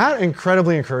 That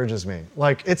incredibly encourages me.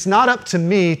 Like, it's not up to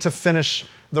me to finish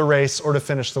the race or to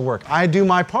finish the work. I do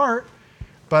my part,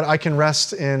 but I can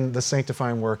rest in the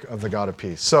sanctifying work of the God of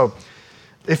peace. So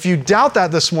if you doubt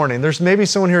that this morning, there's maybe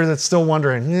someone here that's still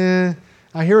wondering,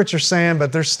 I hear what you're saying,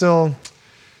 but there's still,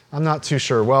 I'm not too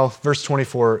sure. Well, verse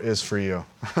 24 is for you.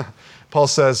 Paul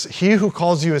says, he who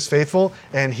calls you is faithful,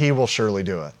 and he will surely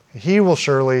do it. He will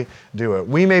surely do it.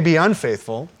 We may be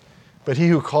unfaithful, but he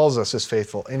who calls us is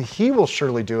faithful, and he will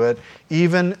surely do it,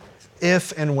 even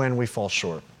if and when we fall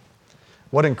short.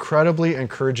 What incredibly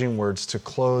encouraging words to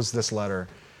close this letter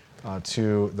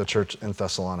to the church in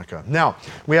Thessalonica. Now,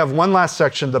 we have one last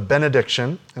section, the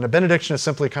benediction. And a benediction is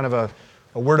simply kind of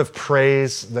a word of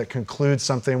praise that concludes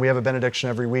something. We have a benediction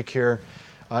every week here.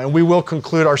 And we will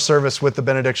conclude our service with the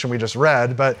benediction we just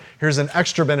read, but here's an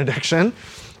extra benediction.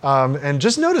 And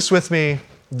just notice with me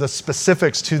the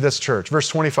specifics to this church. Verse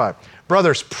 25,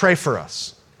 brothers, pray for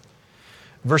us.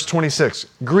 Verse 26,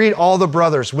 greet all the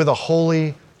brothers with a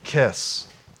holy kiss.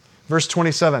 Verse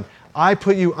 27, I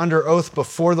put you under oath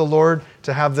before the Lord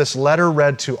to have this letter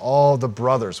read to all the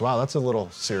brothers. Wow, that's a little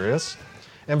serious.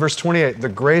 And verse 28, the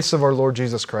grace of our Lord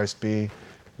Jesus Christ be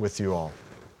with you all.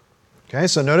 Okay,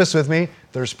 so notice with me,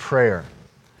 there's prayer.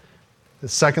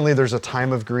 Secondly, there's a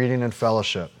time of greeting and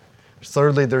fellowship.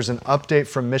 Thirdly, there's an update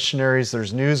from missionaries.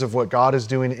 There's news of what God is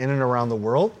doing in and around the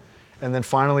world. And then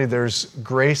finally, there's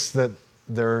grace that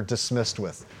they're dismissed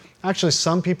with. Actually,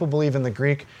 some people believe in the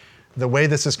Greek, the way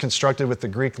this is constructed with the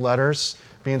Greek letters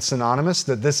being synonymous,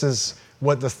 that this is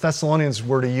what the Thessalonians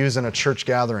were to use in a church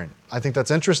gathering. I think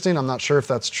that's interesting. I'm not sure if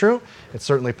that's true. It's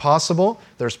certainly possible.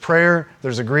 There's prayer,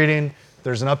 there's a greeting,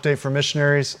 there's an update for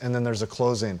missionaries, and then there's a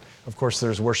closing. Of course,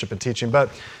 there's worship and teaching. But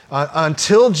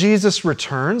until Jesus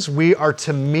returns, we are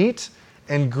to meet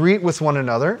and greet with one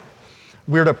another.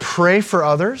 We're to pray for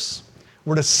others.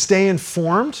 We're to stay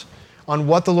informed on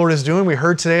what the Lord is doing. We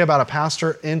heard today about a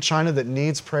pastor in China that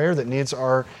needs prayer, that needs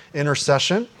our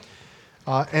intercession.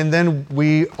 And then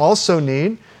we also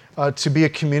need to be a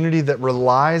community that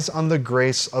relies on the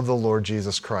grace of the Lord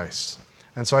Jesus Christ.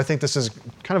 And so I think this is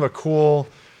kind of a cool,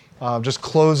 just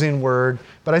closing word.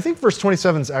 But I think verse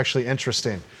 27 is actually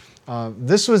interesting.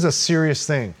 This was a serious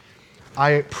thing.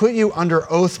 I put you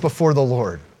under oath before the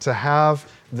Lord to have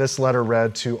this letter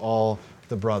read to all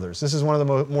the brothers. This is one of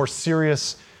the more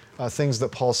serious things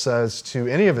that Paul says to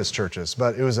any of his churches.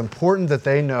 But it was important that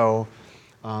they know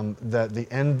that the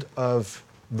end of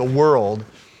the world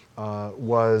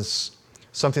was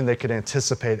something they could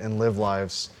anticipate and live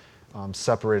lives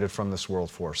separated from this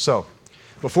world for. So,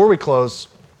 before we close,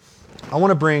 I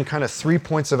want to bring kind of 3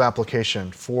 points of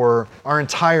application for our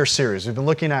entire series. We've been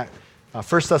looking at 1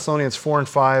 Thessalonians 4 and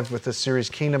 5 with this series,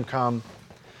 Kingdom Come.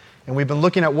 And we've been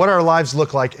looking at what our lives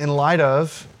look like in light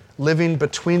of living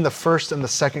between the first and the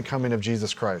second coming of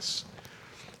Jesus Christ.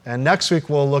 And next week,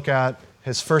 we'll look at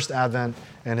his first advent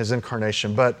and his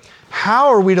incarnation. But how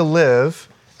are we to live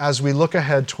as we look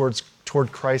ahead toward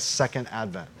Christ's second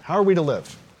advent? How are we to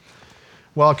live?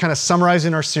 Well, kind of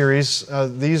summarizing our series,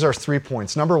 these are 3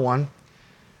 points. Number one,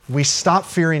 we stop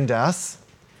fearing death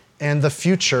and the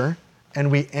future,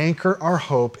 and we anchor our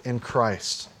hope in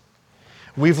Christ.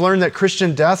 We've learned that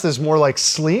Christian death is more like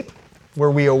sleep,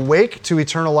 where we awake to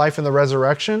eternal life in the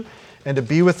resurrection and to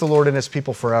be with the Lord and his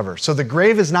people forever. So the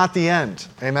grave is not the end.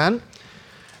 Amen?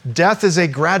 Death is a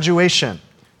graduation,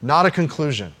 not a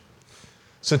conclusion.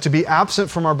 So to be absent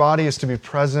from our body is to be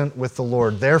present with the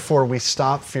Lord. Therefore, we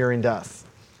stop fearing death.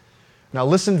 Now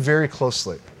listen very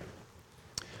closely.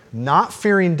 Not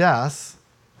fearing death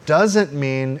doesn't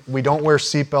mean we don't wear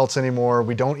seatbelts anymore,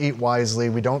 we don't eat wisely,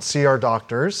 we don't see our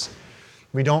doctors,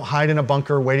 we don't hide in a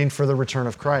bunker waiting for the return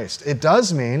of Christ. It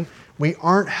does mean we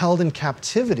aren't held in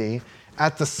captivity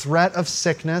at the threat of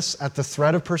sickness, at the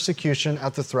threat of persecution,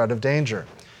 at the threat of danger.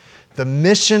 The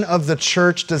mission of the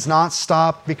church does not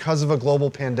stop because of a global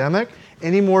pandemic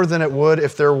any more than it would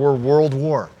if there were world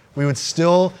war. We would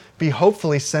still be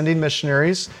hopefully sending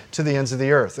missionaries to the ends of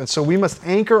the earth. And so we must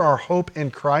anchor our hope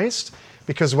in Christ,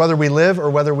 because whether we live or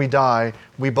whether we die,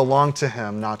 we belong to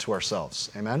him, not to ourselves.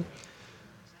 Amen?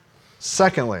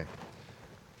 Secondly,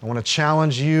 I want to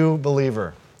challenge you,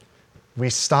 believer. We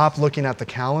stop looking at the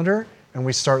calendar and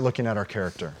we start looking at our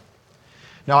character.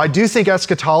 Now, I do think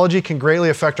eschatology can greatly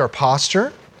affect our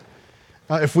posture.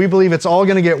 If we believe it's all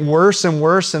going to get worse and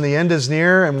worse and the end is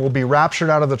near and we'll be raptured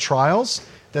out of the trials,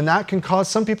 then that can cause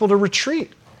some people to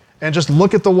retreat and just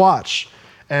look at the watch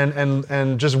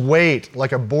and just wait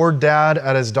like a bored dad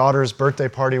at his daughter's birthday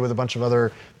party with a bunch of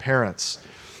other parents.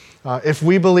 If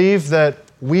we believe that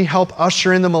we help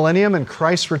usher in the millennium and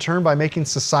Christ's return by making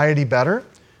society better,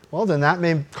 well, then that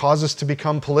may cause us to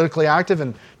become politically active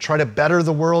and try to better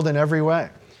the world in every way.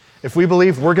 If we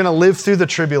believe we're going to live through the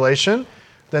tribulation,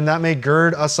 then that may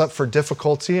gird us up for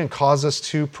difficulty and cause us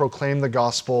to proclaim the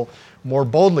gospel more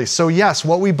boldly. So yes,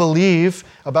 what we believe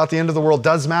about the end of the world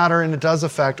does matter and it does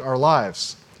affect our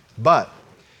lives. But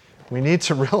we need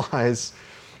to realize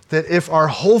that if our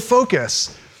whole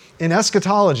focus in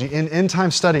eschatology, in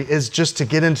end-time study, is just to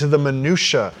get into the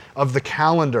minutia of the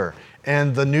calendar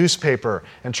and the newspaper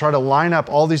and try to line up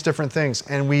all these different things,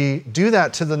 and we do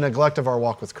that to the neglect of our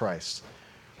walk with Christ,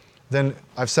 then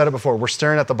I've said it before, we're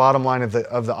staring at the bottom line of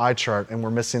the eye chart and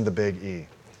we're missing the big E.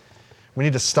 We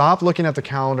need to stop looking at the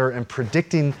calendar and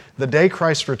predicting the day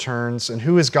Christ returns and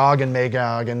who is Gog and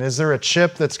Magog and is there a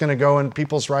chip that's going to go in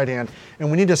people's right hand. And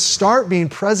we need to start being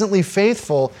presently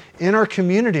faithful in our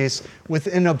communities with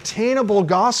an obtainable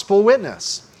gospel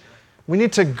witness. We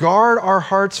need to guard our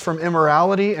hearts from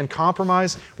immorality and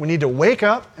compromise. We need to wake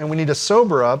up and we need to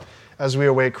sober up as we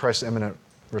await Christ's imminent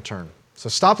return. So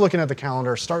stop looking at the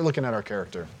calendar, start looking at our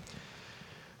character.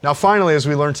 Now finally, as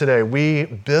we learned today, we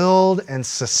build and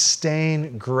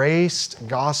sustain graced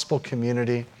gospel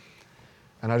community.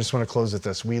 And I just want to close with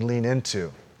this. We lean into,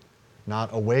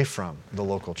 not away from, the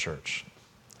local church.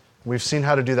 We've seen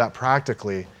how to do that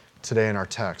practically today in our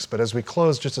text. But as we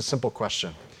close, just a simple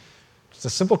question. Just a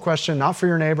simple question, not for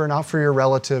your neighbor, not for your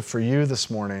relative, for you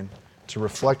this morning to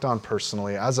reflect on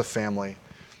personally as a family,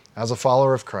 as a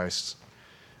follower of Christ.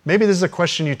 Maybe this is a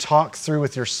question you talk through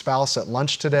with your spouse at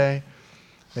lunch today.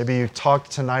 Maybe you talk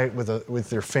tonight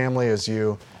with your family as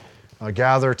you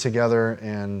gather together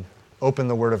and open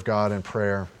the Word of God in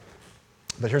prayer.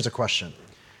 But here's a question.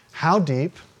 How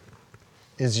deep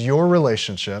is your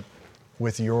relationship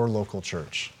with your local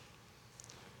church?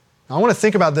 Now, I want to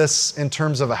think about this in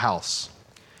terms of a house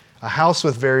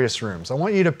with various rooms. I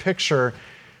want you to picture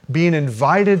being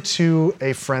invited to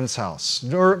a friend's house,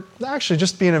 or actually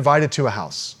just being invited to a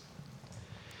house.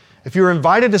 If you were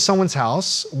invited to someone's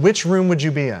house, which room would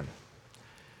you be in?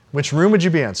 Which room would you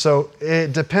be in? So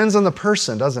it depends on the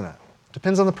person, doesn't it?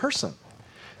 Depends on the person.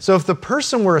 So if the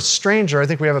person were a stranger, I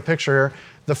think we have a picture here,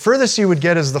 the furthest you would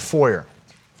get is the foyer.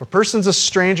 If a person's a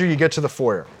stranger, you get to the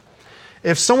foyer.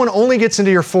 If someone only gets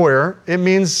into your foyer, it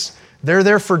means they're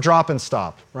there for drop and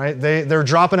stop, right? They're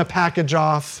dropping a package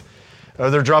off,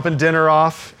 or they're dropping dinner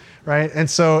off, right? And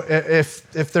so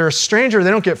if they're a stranger,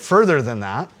 they don't get further than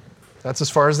that. That's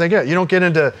as far as they get. You don't get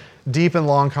into deep and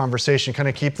long conversation, kind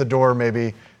of keep the door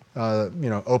maybe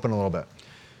open a little bit.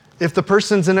 If the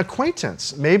person's an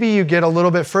acquaintance, maybe you get a little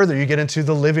bit further. You get into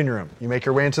the living room. You make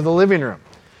your way into the living room.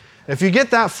 If you get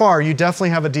that far, you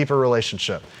definitely have a deeper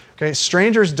relationship. Okay,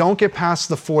 strangers don't get past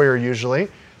the foyer usually,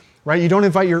 right? You don't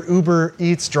invite your Uber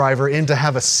Eats driver in to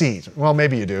have a seat. Well,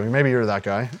 maybe you do. Maybe you're that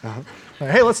guy.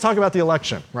 Hey, let's talk about the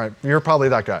election, right? You're probably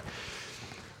that guy.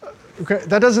 Okay,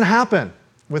 that doesn't happen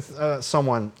with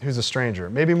someone who's a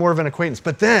stranger, maybe more of an acquaintance.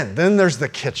 But then there's the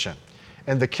kitchen.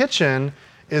 And the kitchen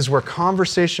is where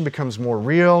conversation becomes more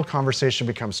real, conversation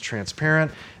becomes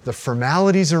transparent, the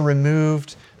formalities are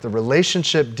removed, the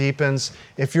relationship deepens.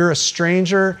 If you're a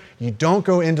stranger, you don't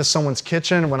go into someone's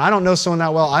kitchen. When I don't know someone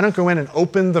that well, I don't go in and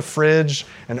open the fridge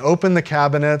and open the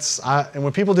cabinets. And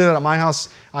when people do that at my house,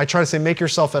 I try to say, make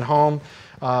yourself at home.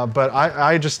 But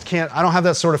I just can't, I don't have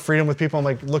that sort of freedom with people. I'm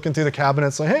like looking through the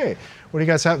cabinets like, hey, what do you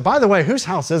guys have? By the way, whose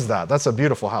house is that? That's a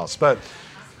beautiful house. But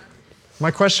my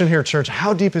question here, church,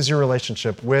 how deep is your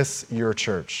relationship with your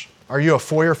church? Are you a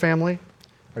foyer family?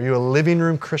 Are you a living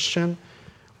room Christian?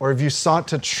 Or have you sought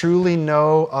to truly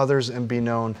know others and be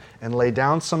known and lay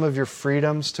down some of your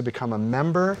freedoms to become a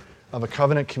member of a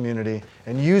covenant community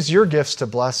and use your gifts to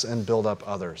bless and build up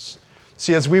others?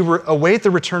 See, as we await the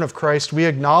return of Christ, we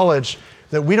acknowledge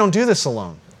that we don't do this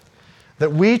alone,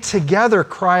 that we together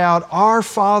cry out, Our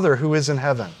Father who is in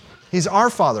heaven. He's our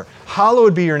Father.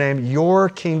 Hallowed be your name, your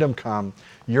kingdom come,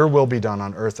 your will be done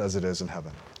on earth as it is in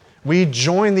heaven. We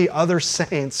join the other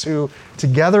saints who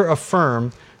together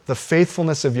affirm the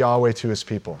faithfulness of Yahweh to his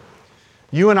people.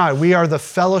 You and I, we are the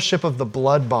fellowship of the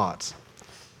blood-bought.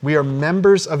 We are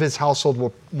members of his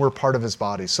household. We're part of his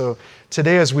body. So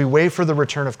today, as we wait for the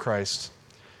return of Christ,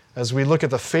 as we look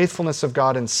at the faithfulness of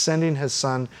God in sending his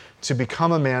Son to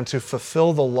become a man, to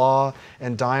fulfill the law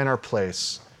and die in our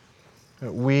place,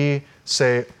 we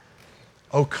say,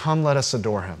 oh, come, let us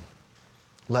adore him.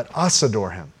 Let us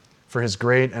adore him for his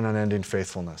great and unending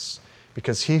faithfulness,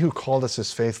 because he who called us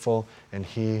is faithful and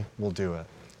he will do it.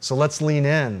 So let's lean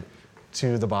in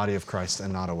to the body of Christ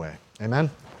and not away.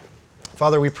 Amen?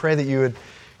 Father, we pray that you would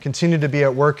continue to be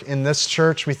at work in this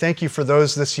church. We thank you for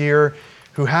those this year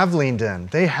who have leaned in.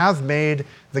 They have made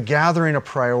the gathering a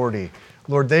priority.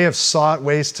 Lord, they have sought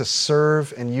ways to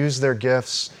serve and use their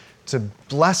gifts to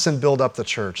bless and build up the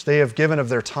church. They have given of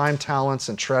their time, talents,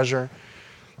 and treasure.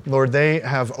 Lord, they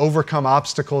have overcome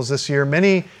obstacles this year.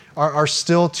 Many are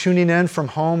still tuning in from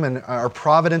home and are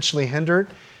providentially hindered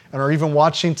and are even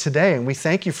watching today. And we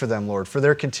thank you for them, Lord, for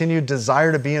their continued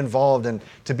desire to be involved and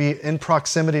to be in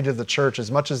proximity to the church as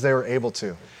much as they were able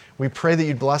to. We pray that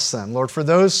you'd bless them. Lord, for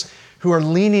those who are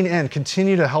leaning in,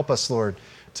 continue to help us, Lord,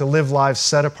 to live lives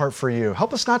set apart for you.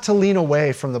 Help us not to lean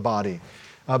away from the body,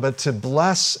 but to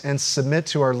bless and submit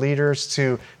to our leaders,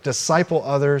 to disciple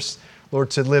others, Lord,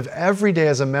 to live every day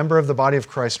as a member of the body of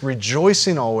Christ,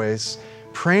 rejoicing always,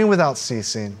 praying without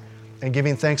ceasing, and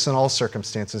giving thanks in all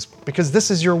circumstances, because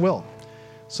this is your will.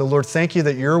 So, Lord, thank you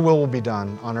that your will be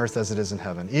done on earth as it is in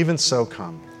heaven. Even so,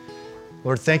 come.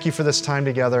 Lord, thank you for this time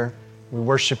together. We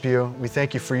worship you. We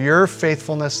thank you for your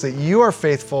faithfulness, that you are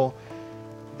faithful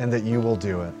and that you will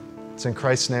do it. It's in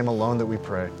Christ's name alone that we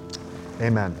pray.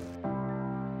 Amen.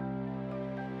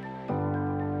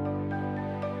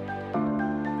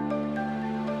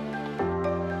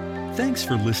 Thanks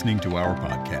for listening to our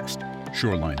podcast.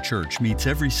 Shoreline Church meets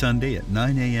every Sunday at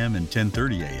 9 a.m. and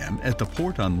 10:30 a.m. at the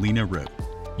Port on Lena Road.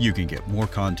 You can get more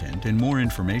content and more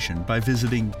information by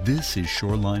visiting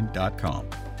thisisshoreline.com.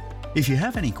 If you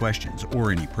have any questions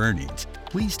or any prayer needs,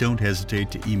 please don't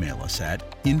hesitate to email us at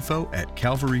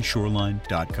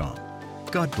info@calvaryshoreline.com.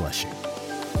 God bless you.